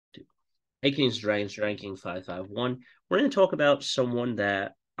Hey, Kings Dragons, Ranking 551. We're going to talk about someone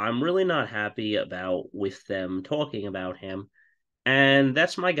that I'm really not happy about with them talking about him, and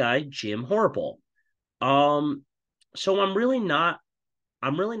that's my guy, Jim Harbaugh. Um, so I'm really not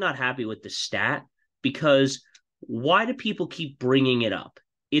happy with the stat because why do people keep bringing it up?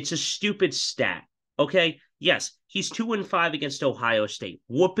 It's a stupid stat. Okay. Yes, he's 2-5 against Ohio State.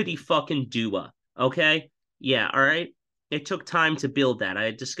 Whoopity fucking dua. Okay. Yeah. All right. It took time to build that.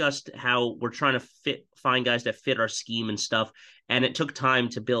 I discussed how we're trying to find guys that fit our scheme and stuff, and it took time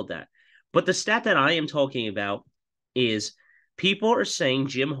to build that. But the stat that I am talking about is people are saying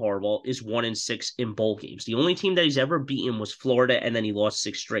Jim Harbaugh is 1-6 in bowl games. The only team that he's ever beaten was Florida, and then he lost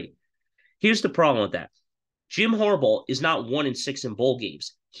six straight. Here's the problem with that. Jim Harbaugh is not 1-6 in bowl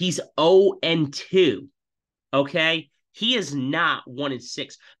games. He's 0-2. Okay? He is not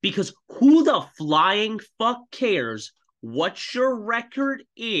 1-6 because who the flying fuck cares what your record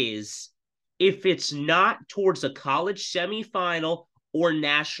is if it's not towards a college semifinal or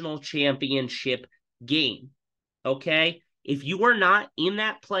national championship game? Okay? If you are not in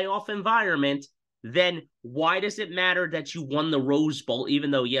that playoff environment, then why does it matter that you won the Rose Bowl, even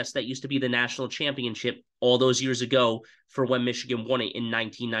though, yes, that used to be the national championship all those years ago for when Michigan won it in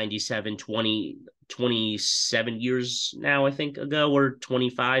 1997, 27 years now, I think, ago, or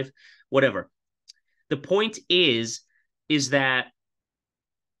 25, whatever. The point is that,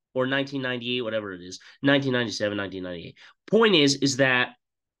 or 1998, whatever it is, 1997, 1998. Point is that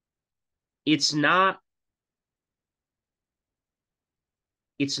it's not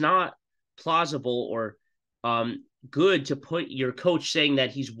it's not plausible or good to put your coach saying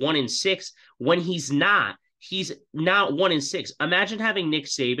that he's 1-6 when he's not. He's not 1-6. Imagine having Nick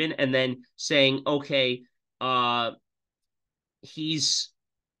Saban and then saying, okay, uh, he's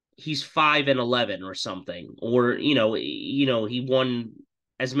he's 5-11 or something, or he won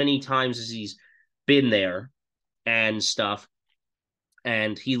as many times as he's been there and stuff,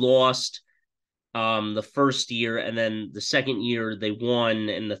 and he lost the first year, and then the second year they won,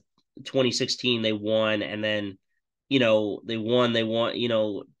 and the 2016 they won, and then they won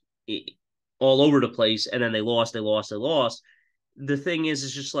it, all over the place, and then they lost. The thing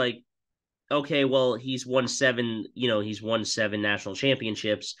is just like, okay, well, he's won seven national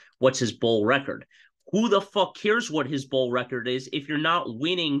championships. What's his bowl record? Who the fuck cares what his bowl record is if you're not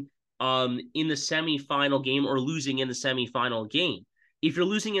winning in the semifinal game or losing in the semifinal game? If you're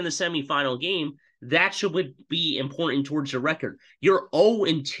losing in the semifinal game, that should be important towards your record. You're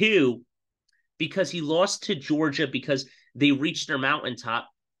 0-2 because he lost to Georgia because they reached their mountaintop.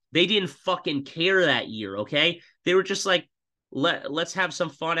 They didn't fucking care that year, okay? They were just like, let's have some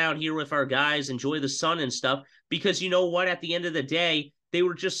fun out here with our guys, enjoy the sun and stuff. Because you know what? At the end of the day, they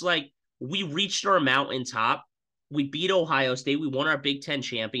were just like, we reached our mountaintop. We beat Ohio State. We won our Big Ten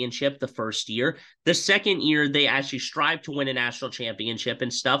championship the first year. The second year, they actually strived to win a national championship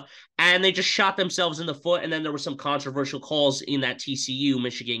and stuff. And they just shot themselves in the foot. And then there were some controversial calls in that TCU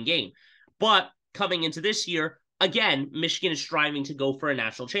Michigan game. But coming into this year, again, Michigan is striving to go for a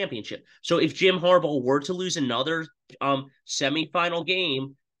national championship. So if Jim Harbaugh were to lose another semifinal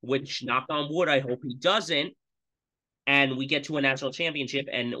game, which knock on wood, I hope he doesn't, and we get to a national championship,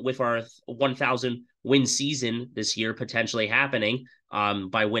 and with our 1,000 win season this year potentially happening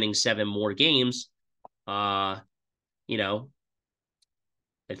by winning 7 more games, uh, you know,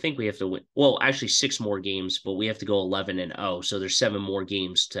 I think we have to win. Well, actually, 6 more games, but we have to go 11-0. So there's 7 more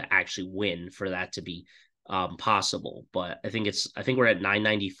games to actually win for that to be possible. But I think we're at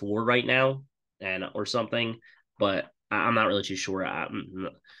 994 right now, and or something. But I'm not really too sure.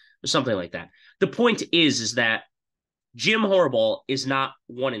 Something like that. The point is that Jim Harbaugh is not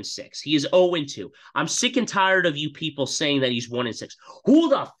 1-6. He is 0-2. I'm sick and tired of you people saying that he's 1-6. Who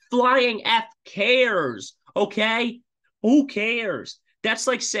the flying F cares? Okay? Who cares? That's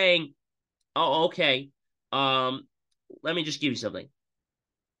like saying, oh, okay. Um, Let me just give you something.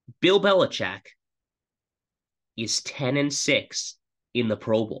 Bill Belichick is 10-6 in the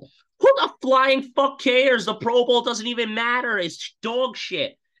Pro Bowl. Who the flying fuck cares? The Pro Bowl doesn't even matter. It's dog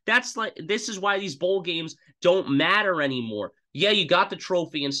shit. This is why these bowl games don't matter anymore. Yeah, you got the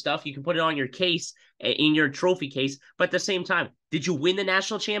trophy and stuff. You can put it on your case, in your trophy case. But at the same time, did you win the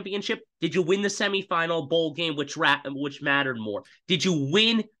national championship? Did you win the semifinal bowl game, which mattered more? Did you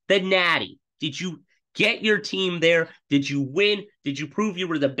win the Natty? Did you get your team there? Did you win? Did you prove you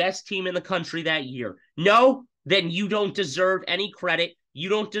were the best team in the country that year? No? Then you don't deserve any credit. You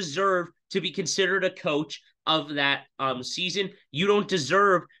don't deserve to be considered a coach of that season. You don't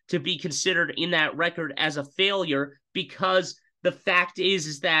deserve to be considered in that record as a failure because the fact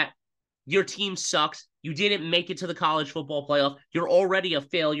is that your team sucks. You didn't make it to the college football playoff. You're already a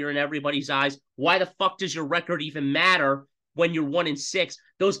failure in everybody's eyes. Why the fuck does your record even matter when you're 1-6?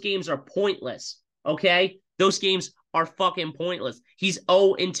 Those games are pointless. Okay? Those games are fucking pointless. He's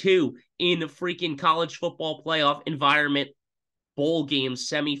 0-2 in the freaking college football playoff environment, bowl games,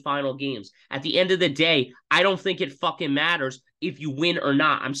 semifinal games. At the end of the day, I don't think it fucking matters if you win or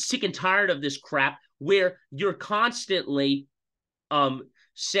not. I'm sick and tired of this crap where you're constantly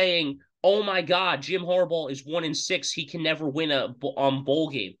saying, "Oh my God, Jim Harbaugh is 1-6. He can never win a bowl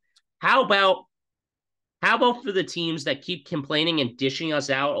game." How about for the teams that keep complaining and dishing us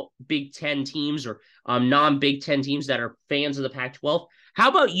out, Big Ten teams or non-Big Ten teams that are fans of the Pac-12? How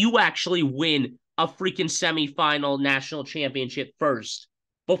about you actually win a freaking semifinal national championship first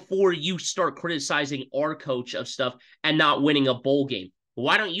before you start criticizing our coach of stuff and not winning a bowl game?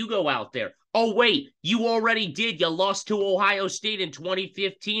 Why don't you go out there? Oh, wait, you already did. You lost to Ohio State in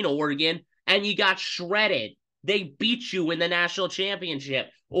 2015, Oregon, and you got shredded. They beat you in the national championship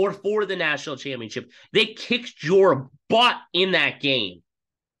or for the national championship. They kicked your butt in that game.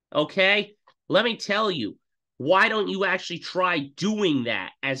 Okay? Let me tell you, why don't you actually try doing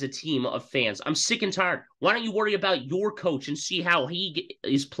that as a team of fans? I'm sick and tired. Why don't you worry about your coach and see how he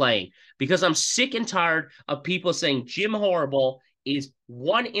is playing? Because I'm sick and tired of people saying Jim Harbaugh is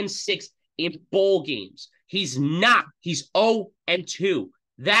 1-6 in bowl games. He's not. He's 0-2.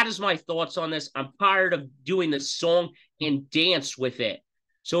 That is my thoughts on this. I'm tired of doing this song and dance with it.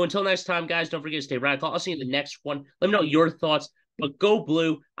 So until next time, guys, don't forget to stay radical. I'll see you in the next one. Let me know your thoughts. But go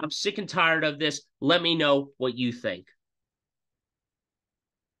blue. I'm sick and tired of this. Let me know what you think.